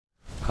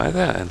Hi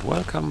there and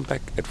welcome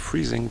back at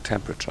freezing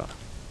temperature.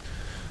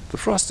 The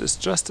frost is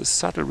just a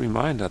subtle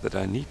reminder that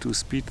I need to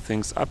speed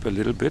things up a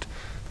little bit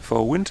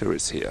before winter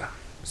is here.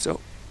 So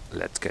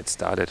let's get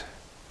started.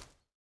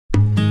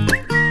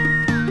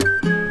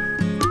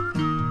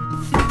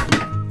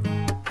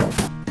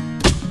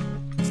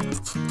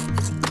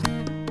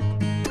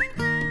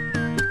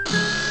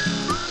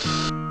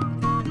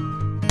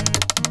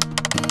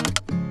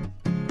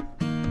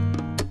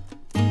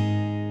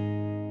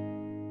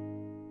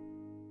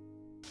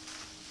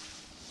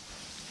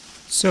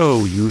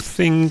 So, you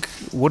think,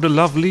 what a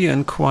lovely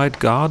and quiet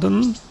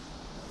garden?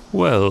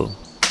 Well,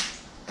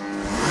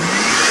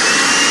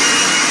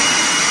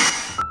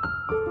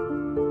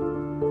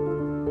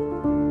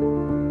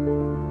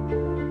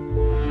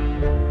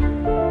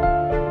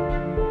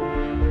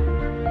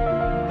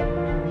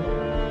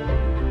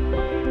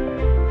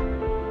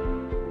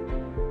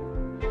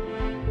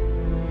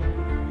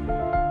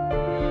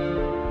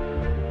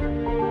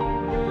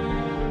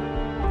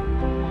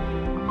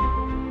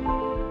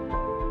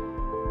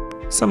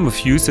 some of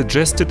you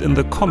suggested in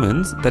the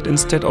comments that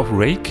instead of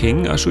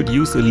raking I should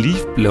use a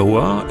leaf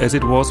blower as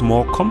it was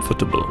more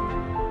comfortable.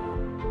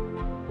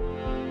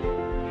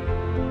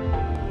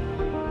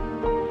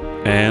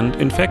 And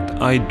in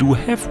fact I do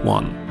have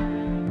one.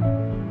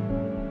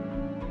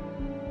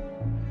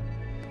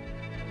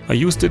 I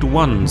used it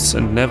once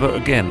and never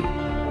again.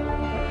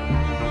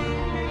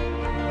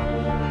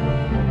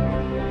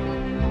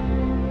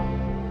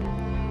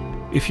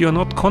 If you are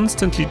not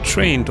constantly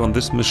trained on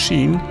this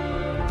machine,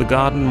 the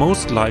garden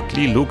most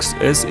likely looks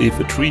as if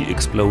a tree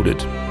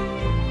exploded.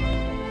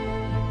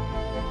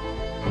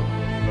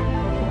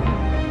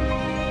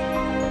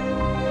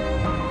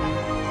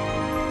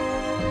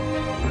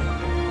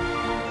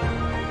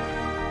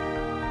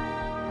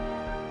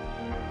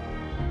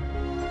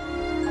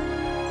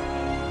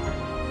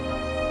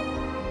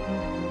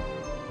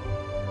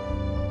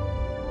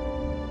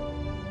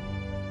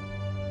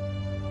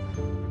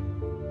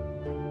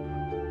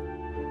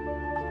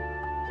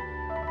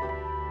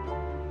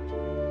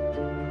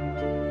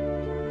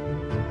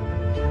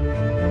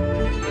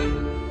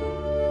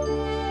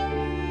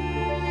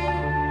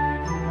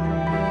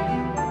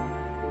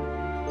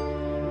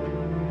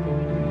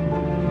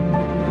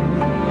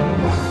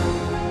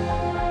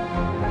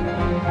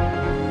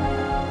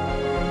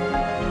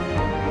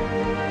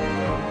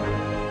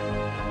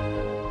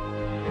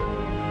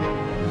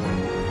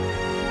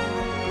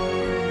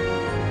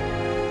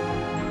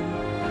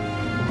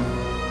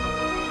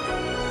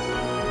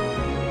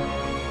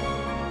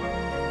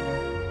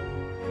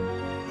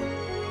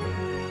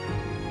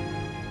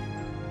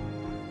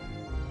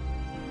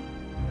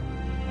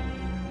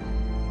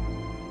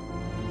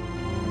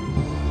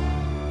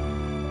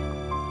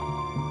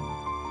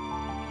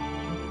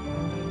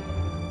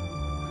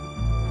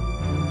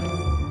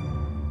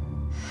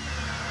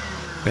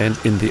 And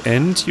in the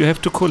end you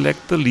have to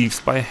collect the leaves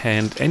by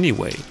hand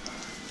anyway.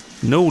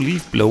 No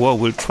leaf blower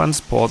will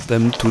transport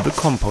them to the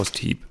compost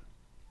heap.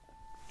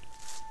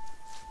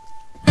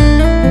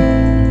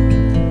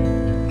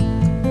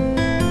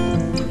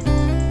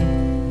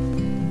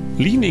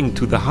 Leaning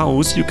to the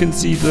house you can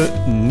see the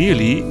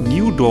nearly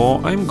new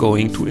door I'm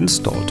going to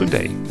install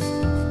today.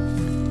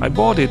 I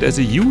bought it as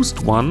a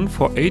used one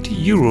for 80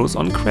 euros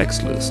on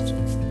Craigslist.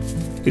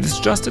 It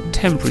is just a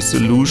temporary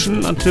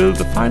solution until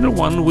the final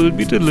one will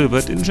be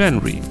delivered in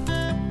January.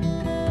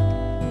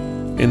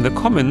 In the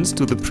comments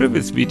to the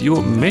previous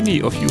video,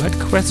 many of you had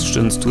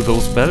questions to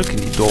those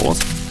balcony doors,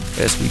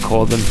 as we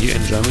call them here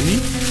in Germany,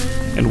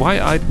 and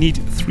why I'd need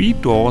 3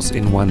 doors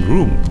in one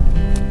room.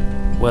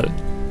 Well,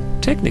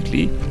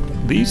 technically,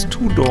 these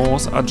 2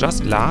 doors are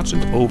just large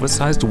and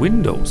oversized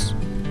windows.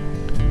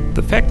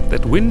 The fact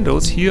that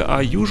windows here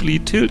are usually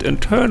tilt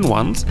and turn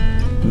ones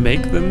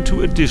make them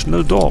 2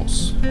 additional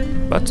doors.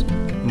 But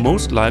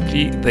most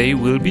likely they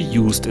will be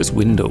used as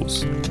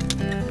windows.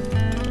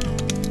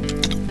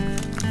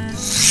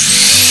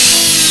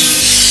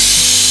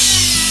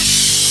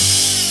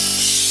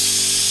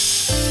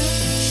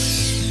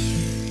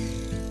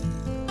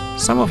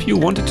 Some of you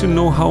wanted to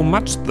know how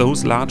much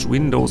those large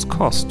windows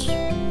cost.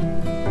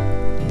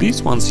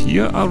 These ones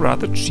here are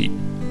rather cheap.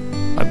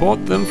 I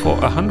bought them for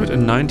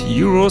 190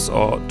 euros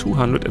or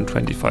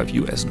 225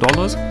 US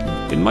dollars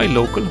in my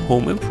local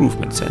home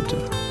improvement center.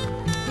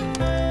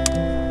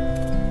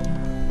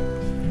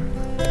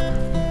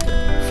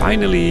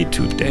 Finally,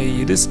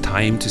 today it is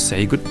time to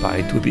say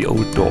goodbye to the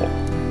old door.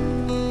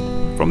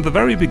 From the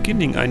very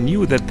beginning I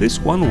knew that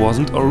this one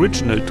wasn't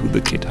original to the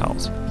kit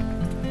house.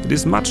 It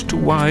is much too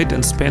wide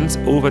and spans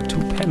over 2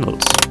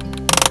 panels.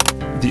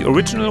 The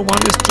original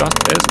one is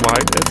just as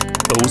wide as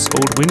those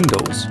old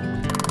windows.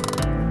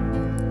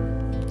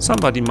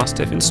 Somebody must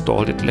have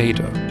installed it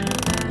later.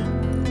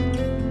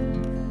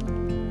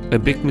 A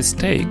big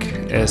mistake,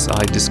 as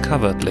I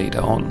discovered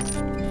later on.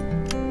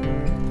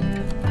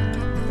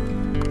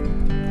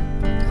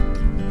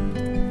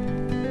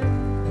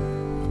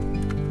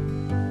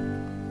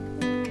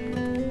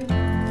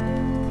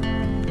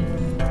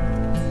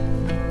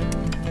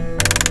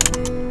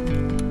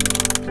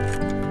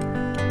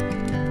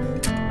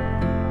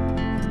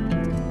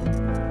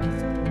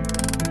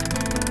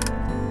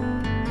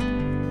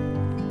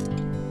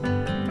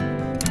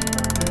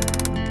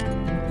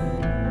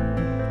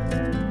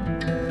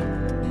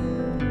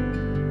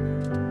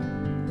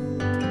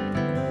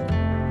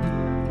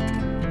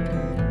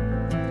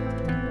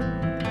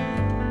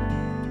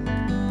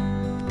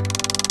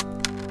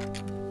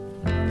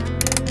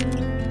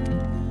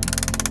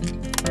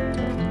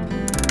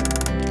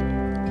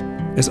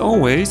 As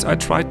always, I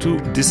try to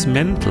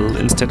dismantle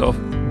instead of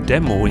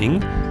demoing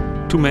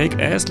to make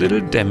as little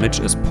damage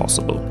as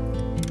possible.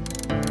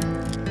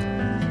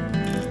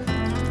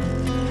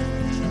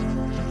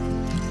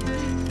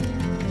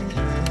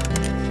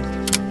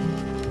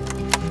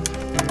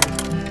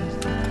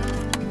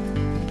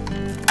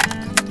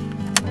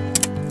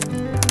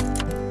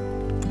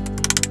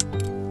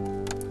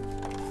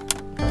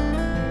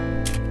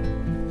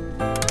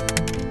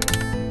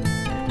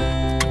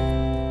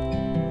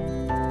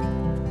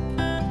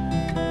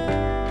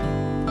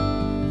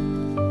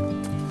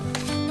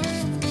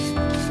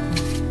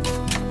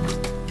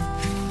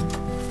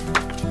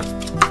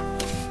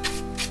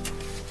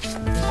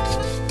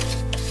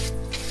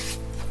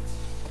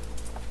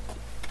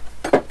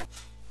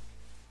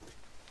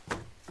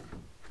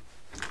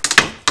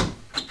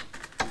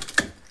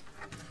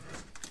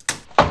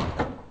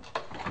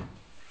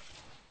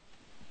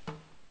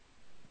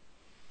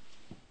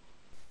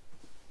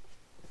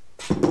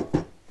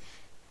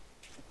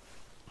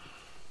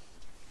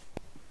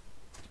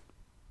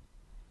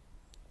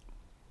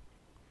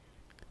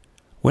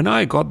 When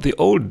I got the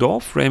old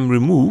door frame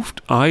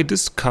removed, I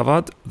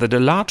discovered that a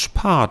large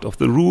part of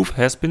the roof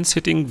has been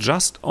sitting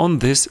just on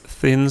this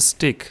thin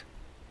stick.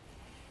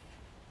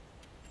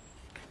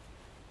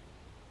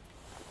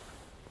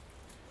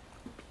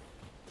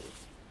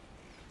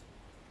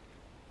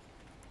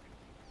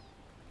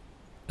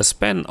 A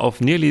span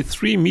of nearly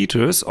 3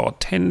 meters or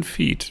 10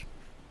 feet.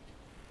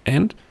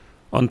 And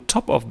on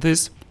top of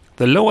this,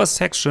 the lower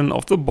section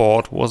of the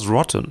board was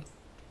rotten.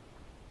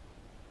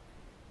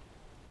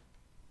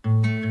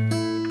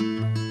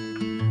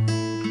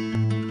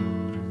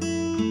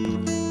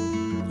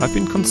 I've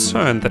been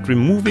concerned that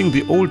removing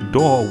the old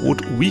door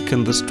would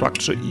weaken the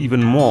structure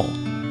even more.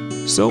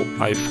 So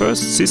I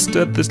first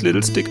sistered this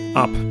little stick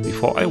up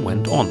before I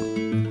went on.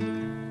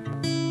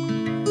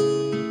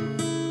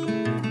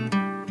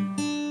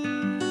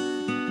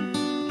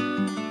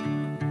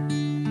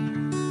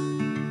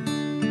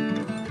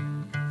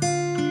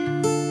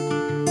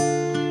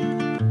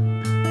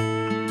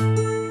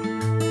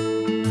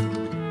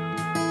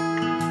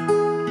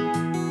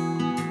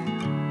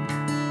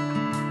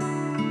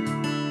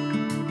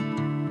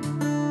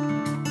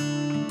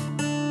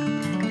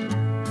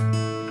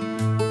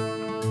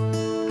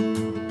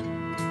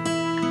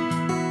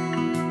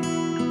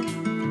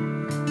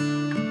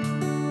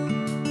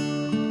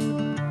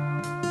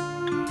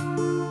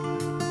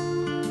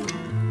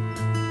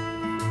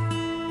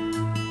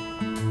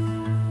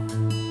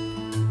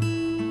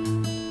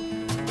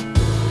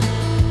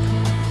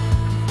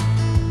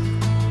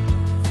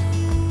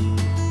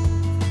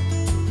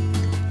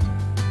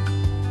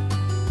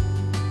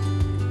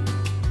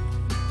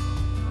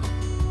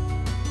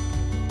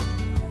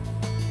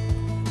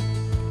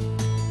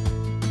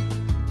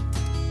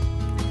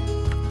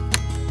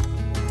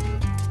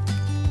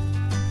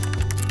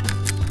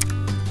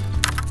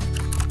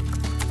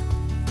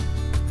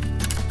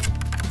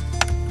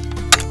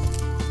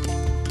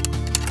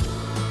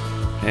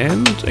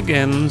 And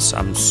again,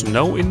 some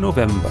snow in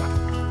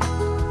November.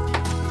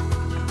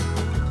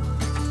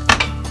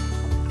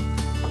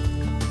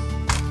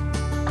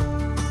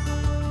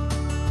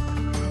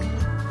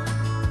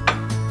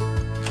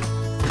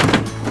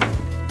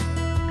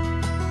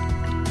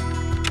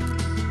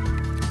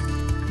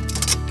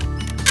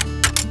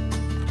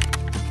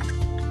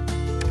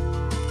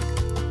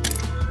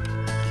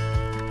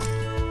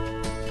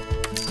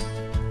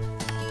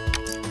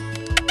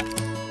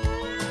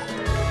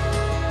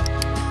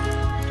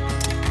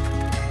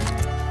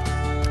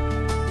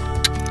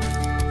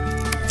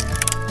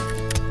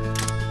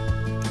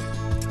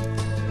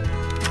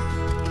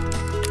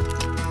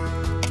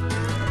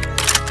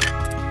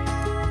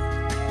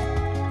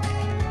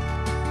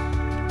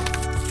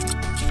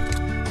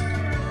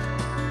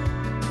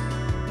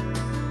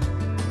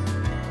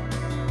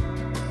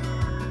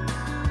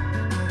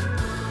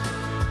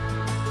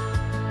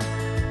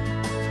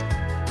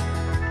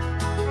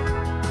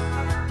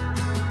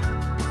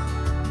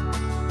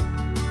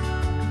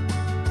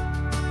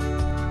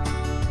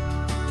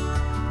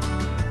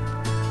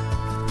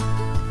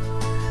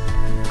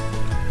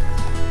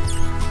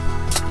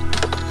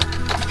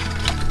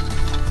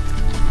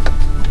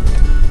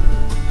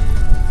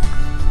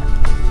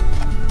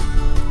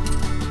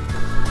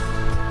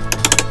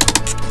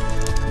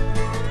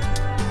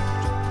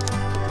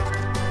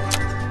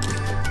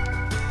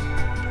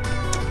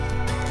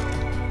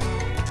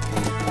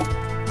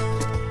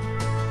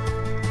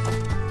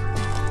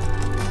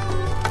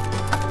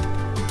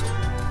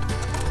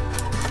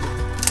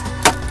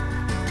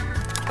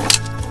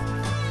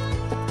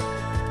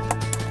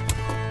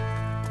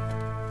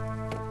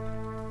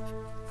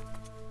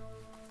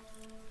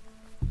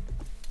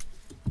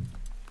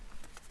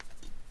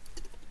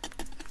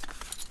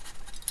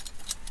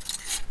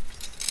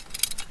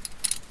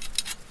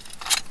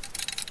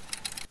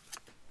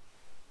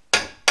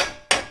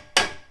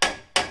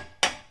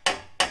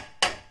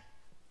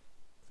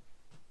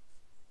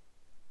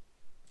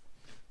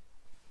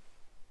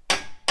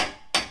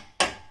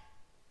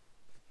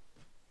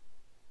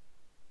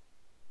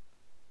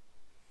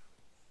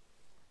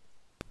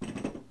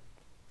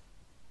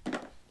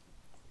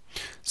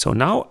 So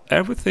now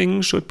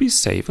everything should be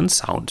safe and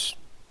sound.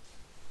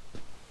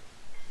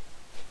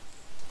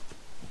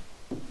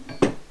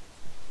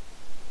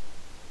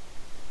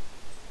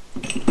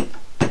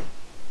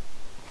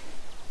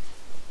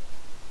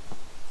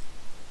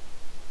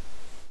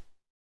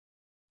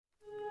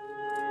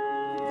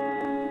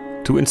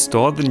 To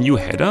install the new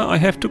header, I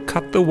have to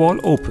cut the wall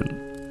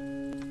open.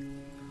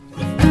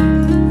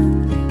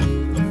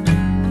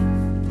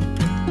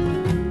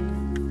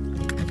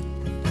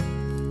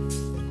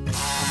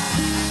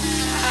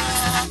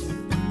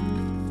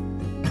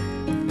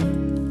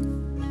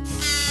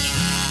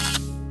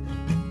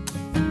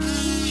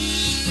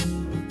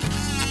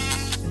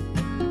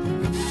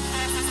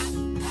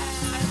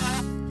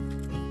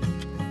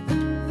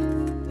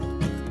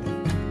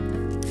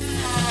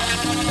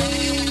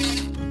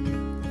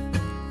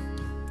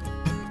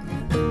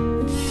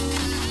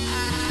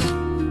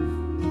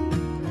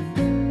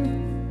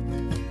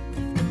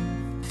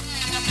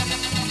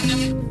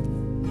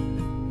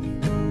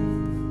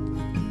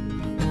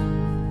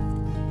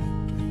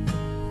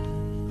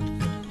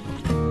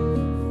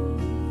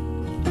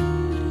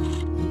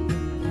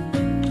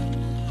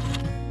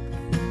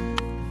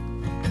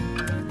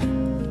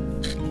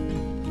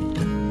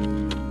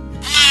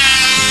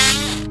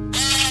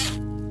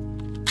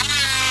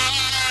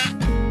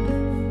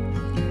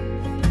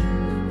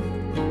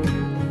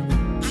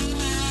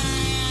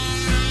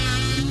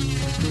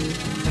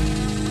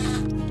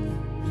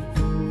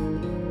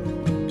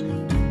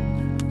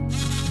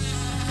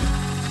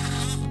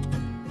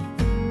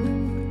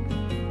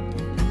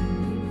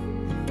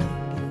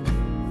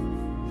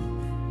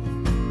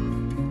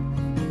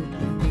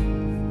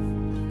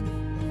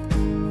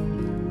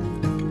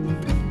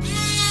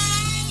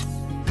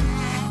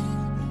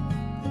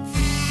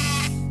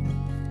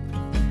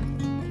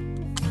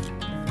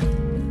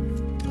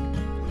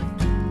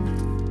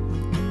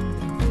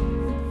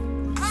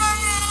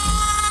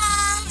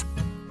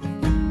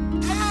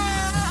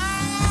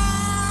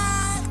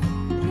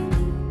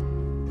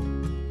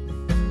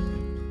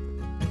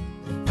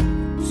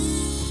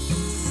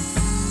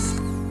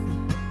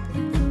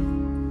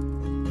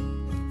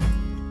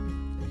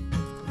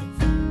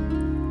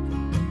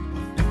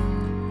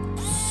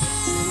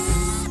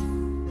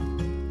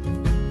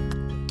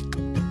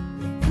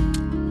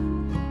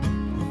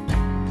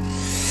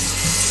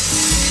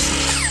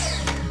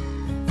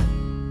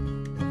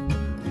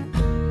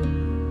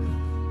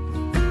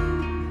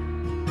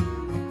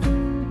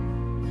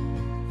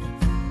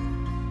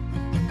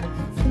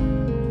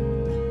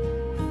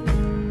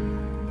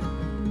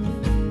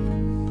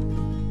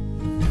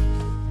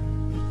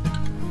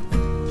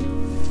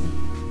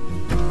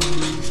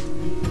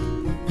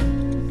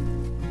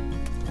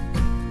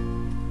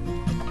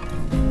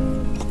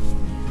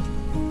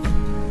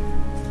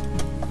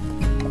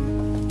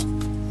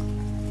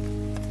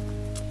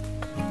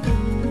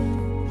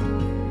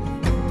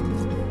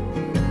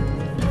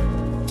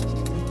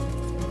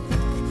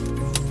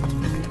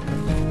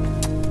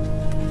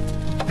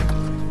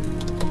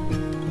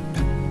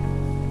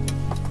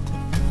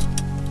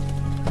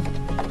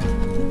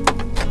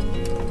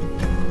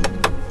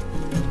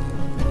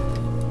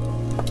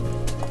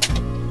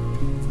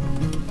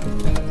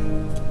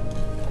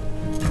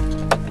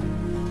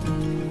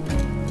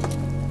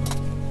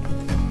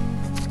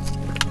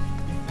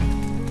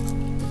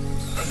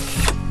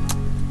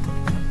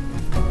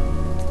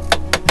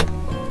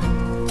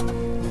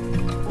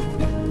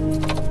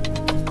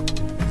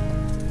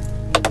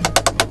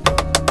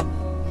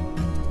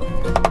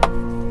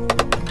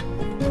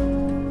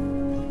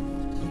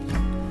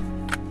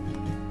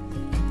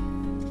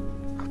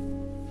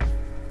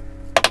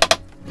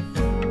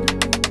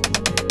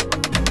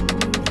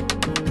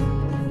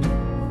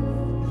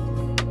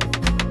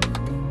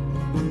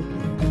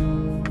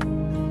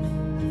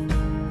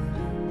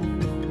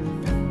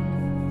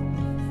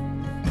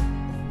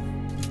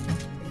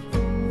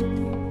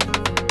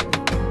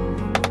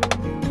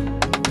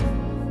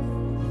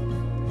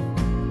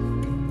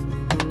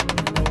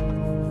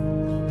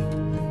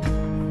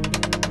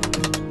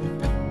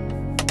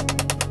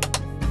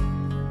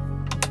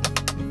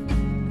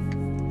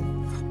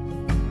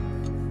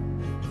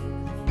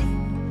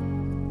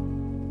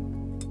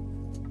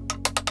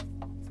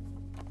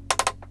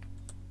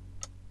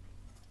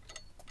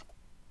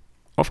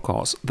 Of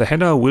course, the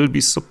header will be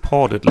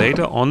supported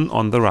later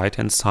on the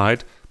right-hand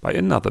side by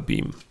another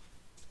beam.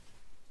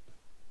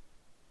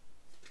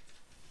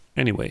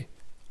 Anyway,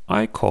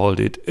 I called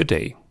it a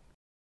day.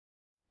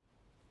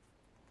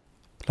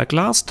 Like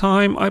last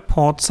time, I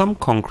poured some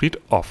concrete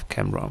off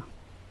camera.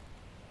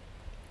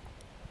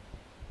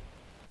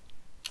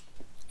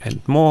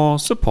 And more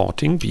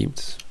supporting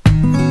beams.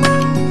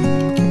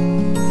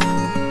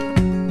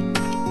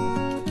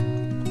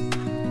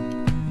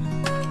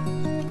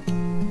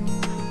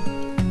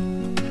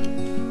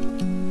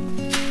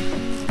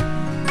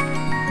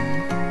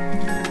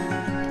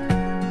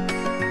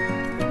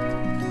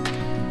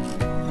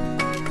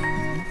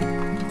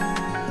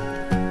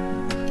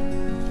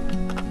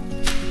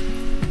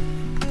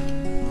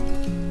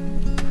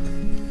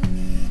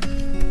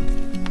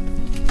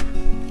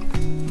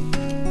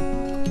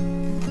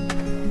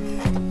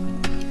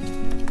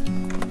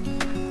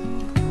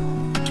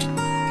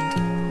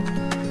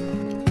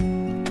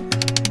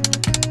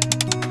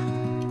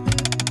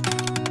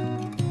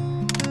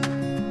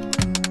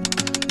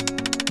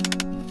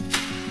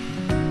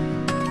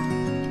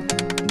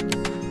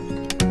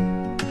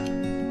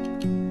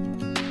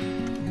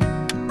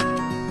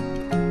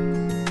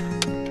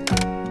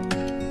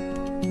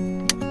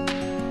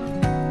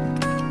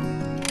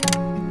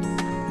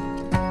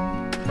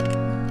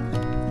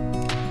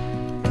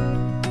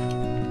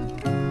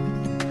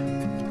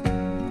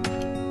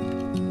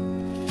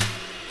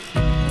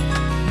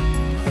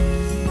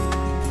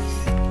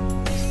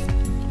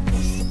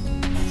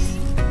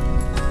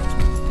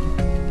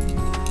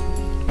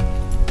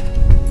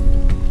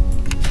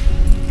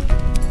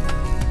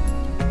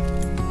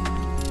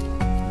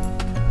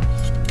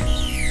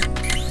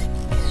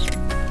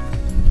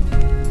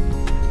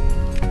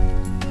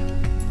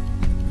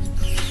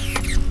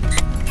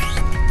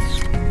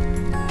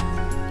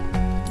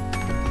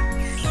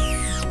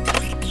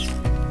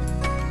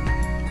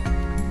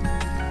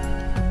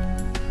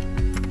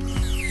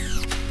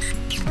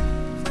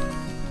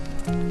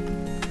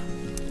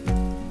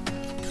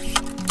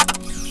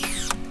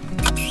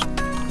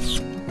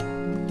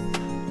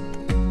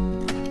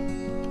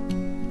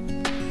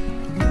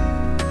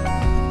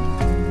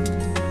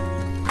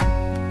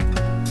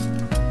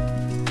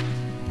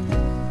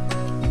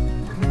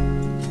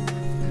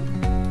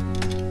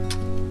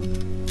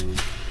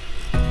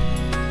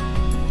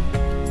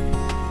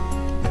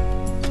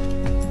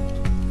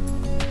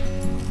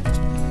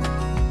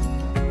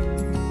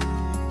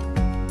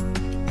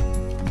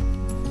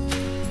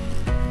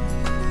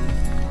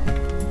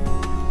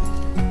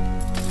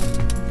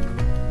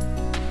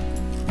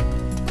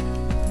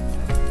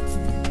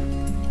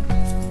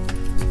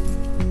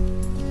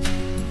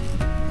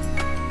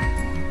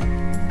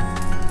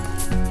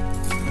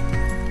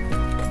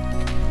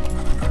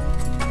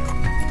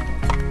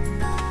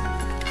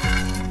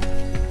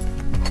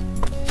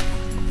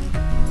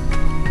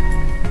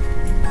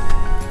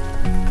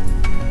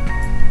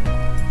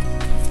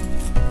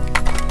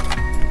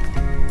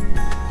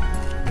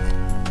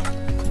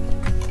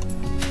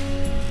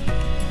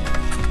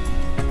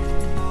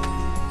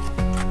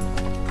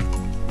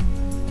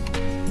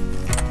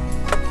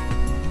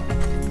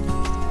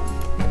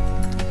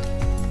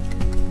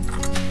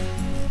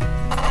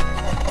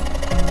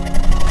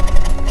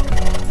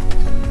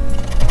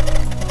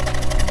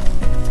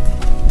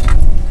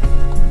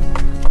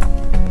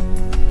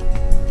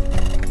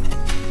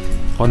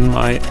 On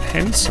my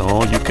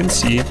handsaw you can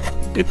see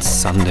it's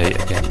Sunday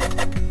again.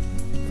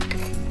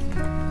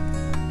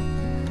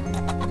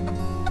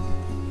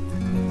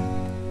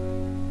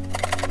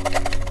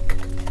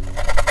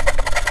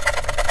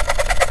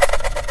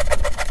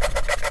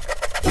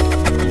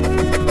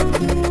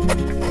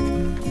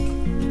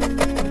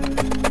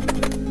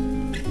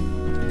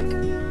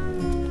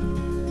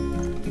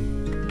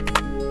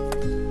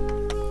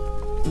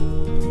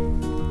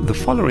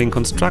 The following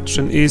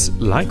construction is,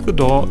 like the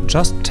door,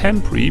 just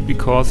temporary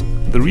because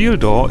the real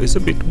door is a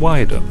bit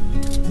wider.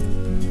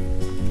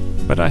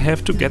 But I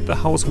have to get the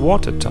house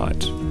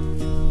watertight.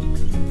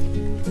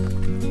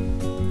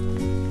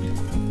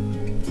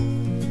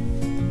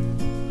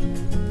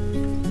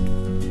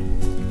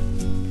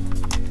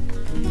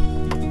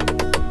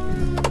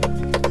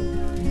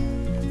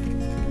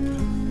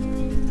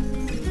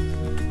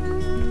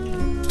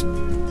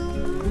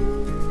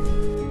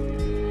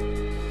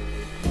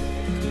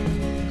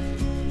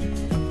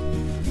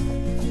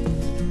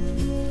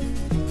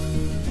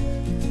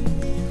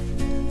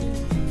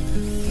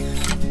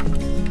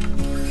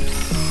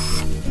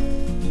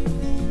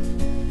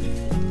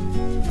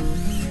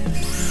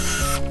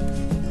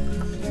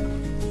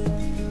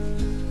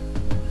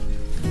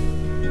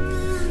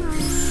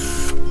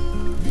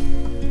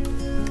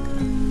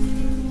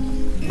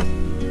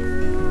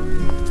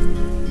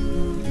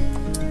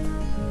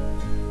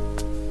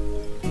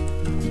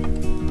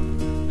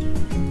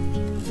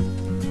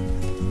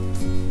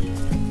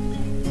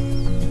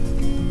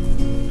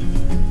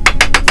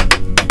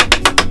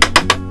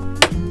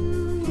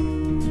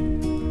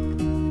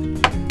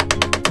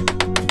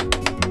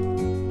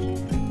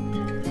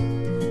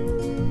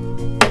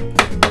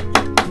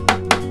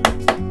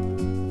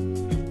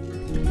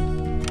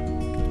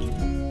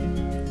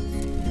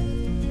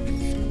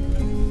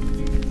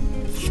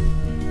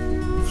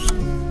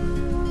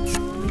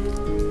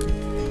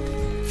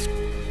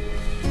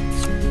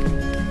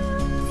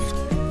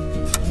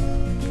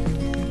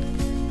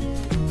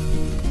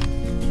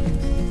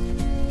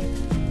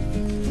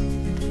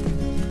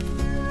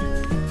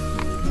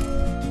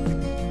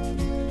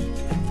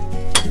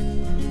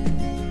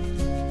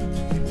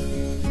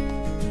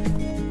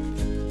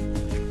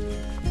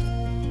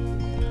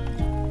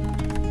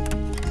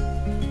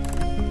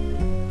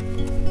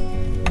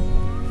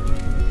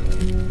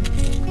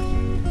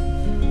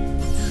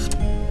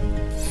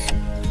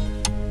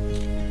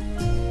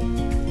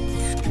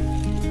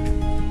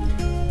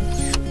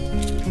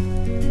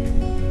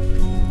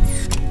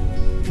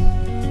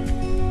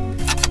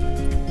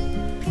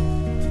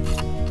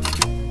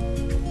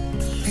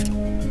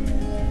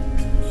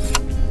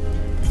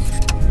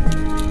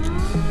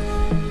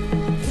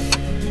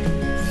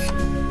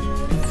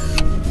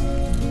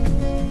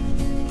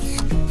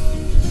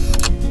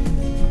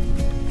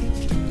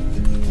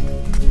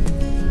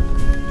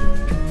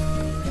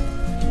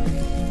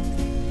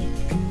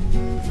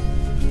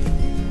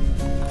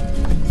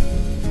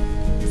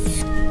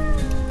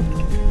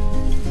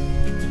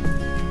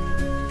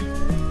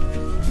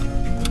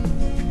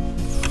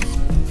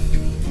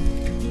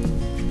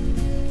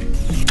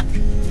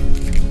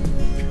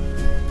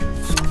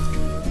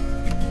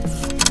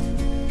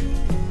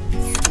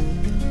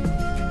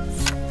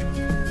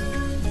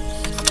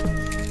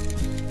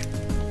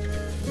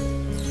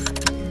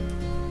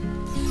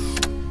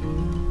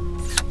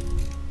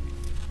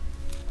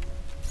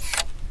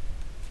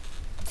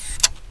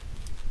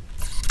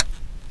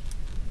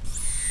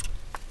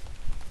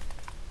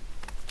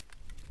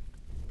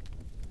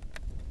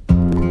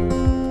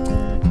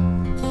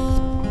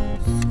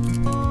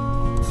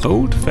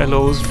 Old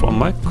fellows from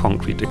my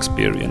concrete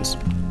experience.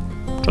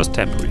 Just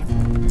temporary.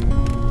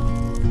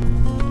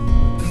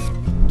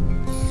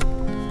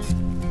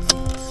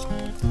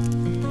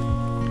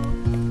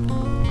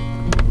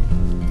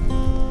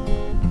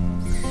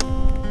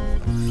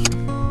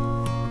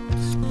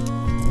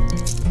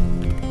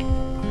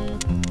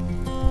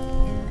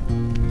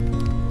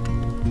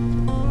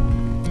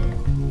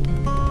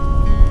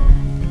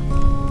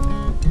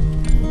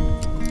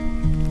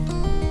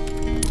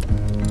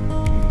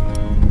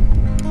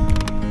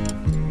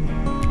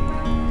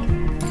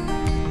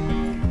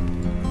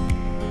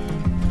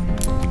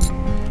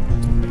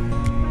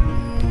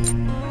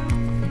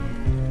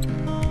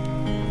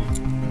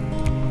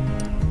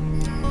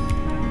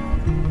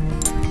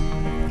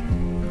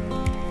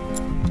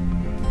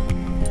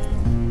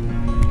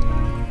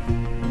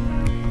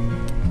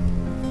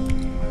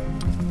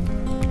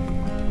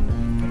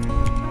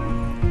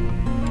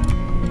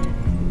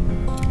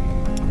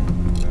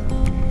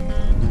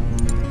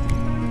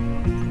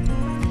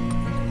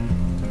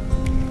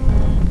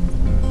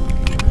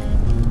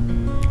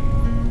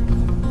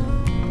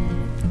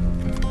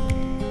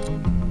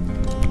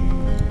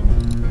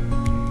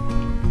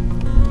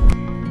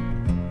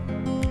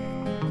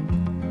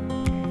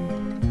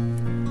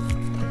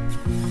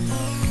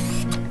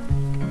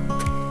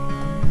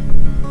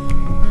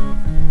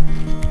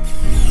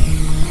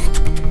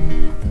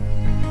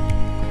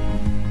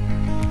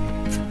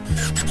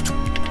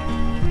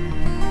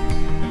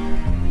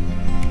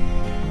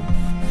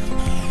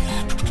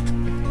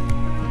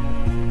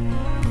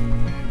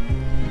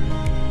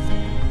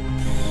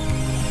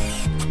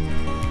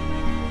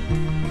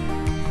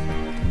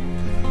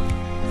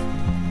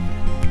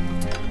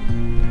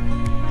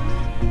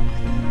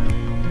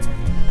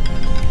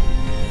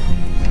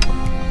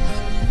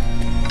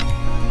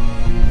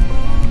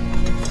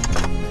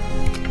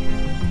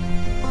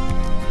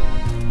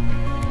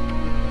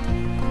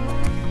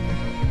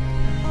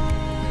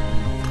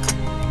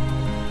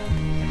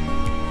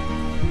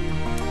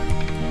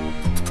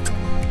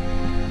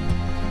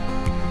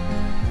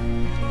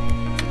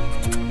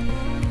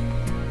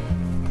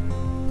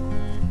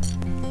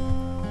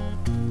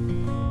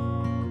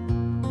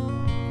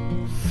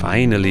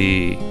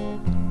 Finally!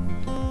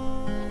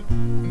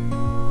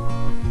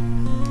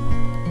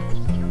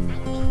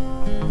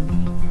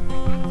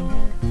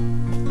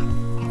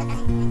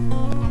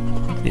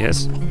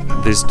 Yes,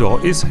 this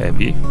door is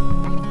heavy.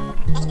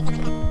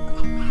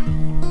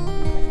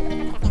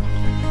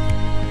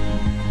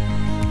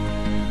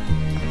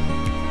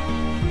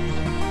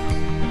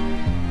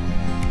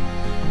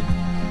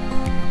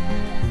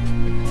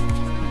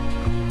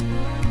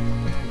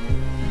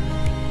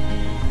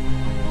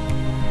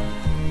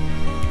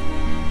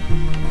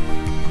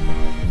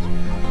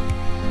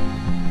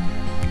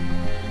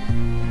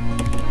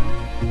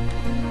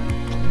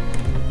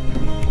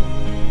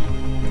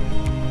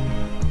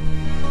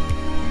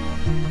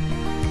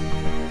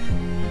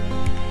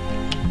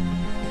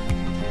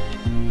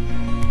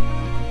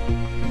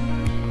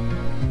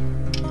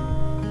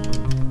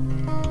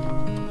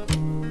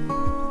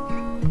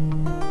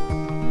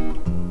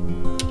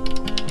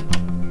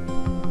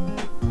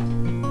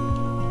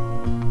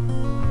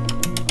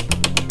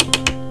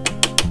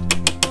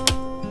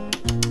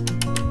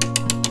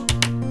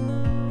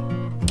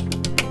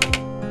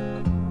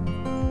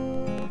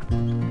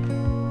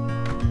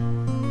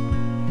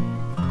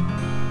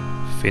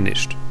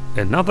 Finished.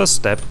 Another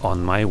step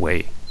on my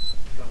way.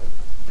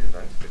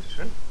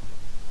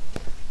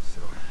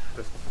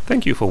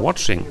 Thank you for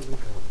watching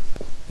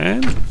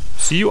and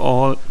see you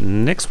all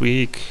next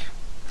week.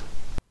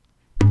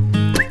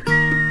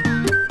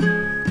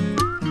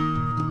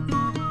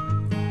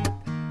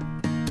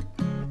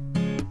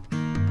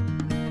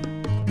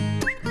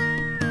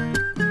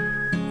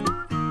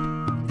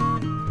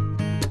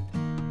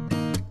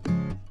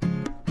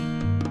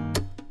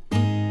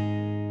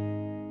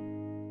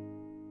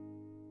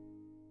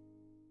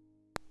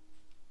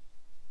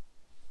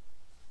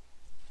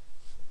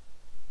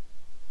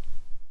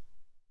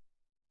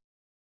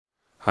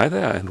 Hi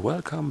there and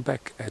welcome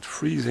back at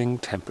freezing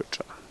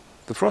temperature.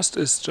 The frost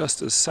is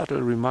just a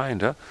subtle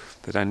reminder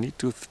that I need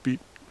to speed...